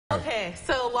Okay,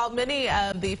 so while many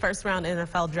of the first-round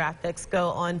NFL draft picks go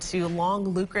on to long,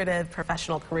 lucrative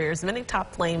professional careers, many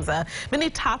top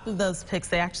of those picks,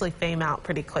 they actually fame out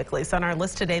pretty quickly. So on our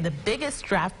list today, the biggest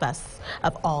draft busts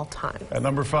of all time. At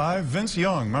number 5, Vince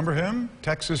Young. Remember him?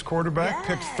 Texas quarterback,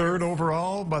 picked 3rd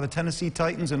overall by the Tennessee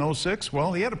Titans in '06.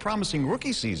 Well, he had a promising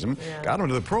rookie season, got him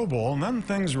to the Pro Bowl, and then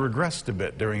things regressed a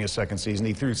bit during his second season.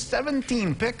 He threw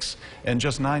 17 picks and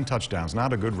just 9 touchdowns.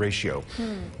 Not a good ratio.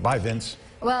 Bye, Vince.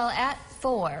 Well, at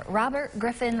 4, Robert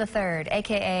Griffin III,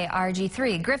 a.k.a.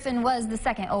 RG3. Griffin was the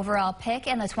 2nd overall pick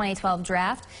in the 2012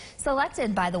 draft,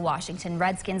 selected by the Washington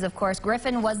Redskins, of course.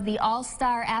 Griffin was the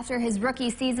all-star after his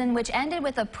rookie season, which ended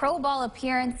with a Pro Bowl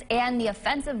appearance and the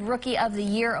Offensive Rookie of the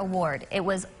Year award. It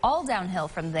was all downhill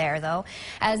from there, though,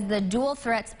 as the dual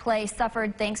threats play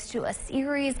suffered thanks to a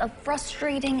series of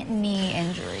frustrating knee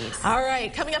injuries. All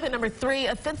right, coming up at number 3,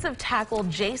 offensive tackle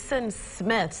Jason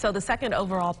Smith. So the 2nd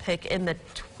overall pick in the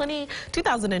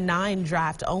 2009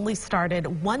 draft, only started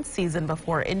 1 season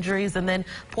before injuries, and then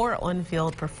poor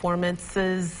on-field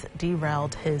performances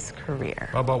derailed his career.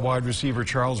 How about wide receiver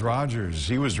Charles Rogers?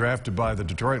 He was drafted by the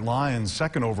Detroit Lions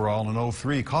 2nd overall in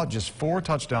 '03, caught just 4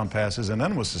 touchdown passes, and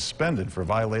then was suspended for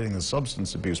violating the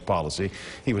substance abuse policy.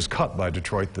 He was cut by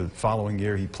Detroit the following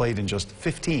year. He played in just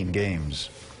 15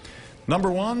 games.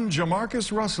 Number 1,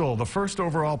 Jamarcus Russell, the 1st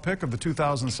overall pick of the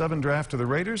 2007 draft to the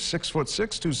Raiders,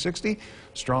 6'6", 260,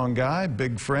 strong guy,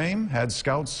 big frame, had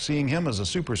scouts seeing him as a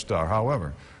superstar.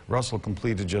 However, Russell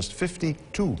completed just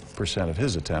 52% of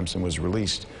his attempts and was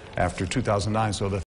released after 2009, so the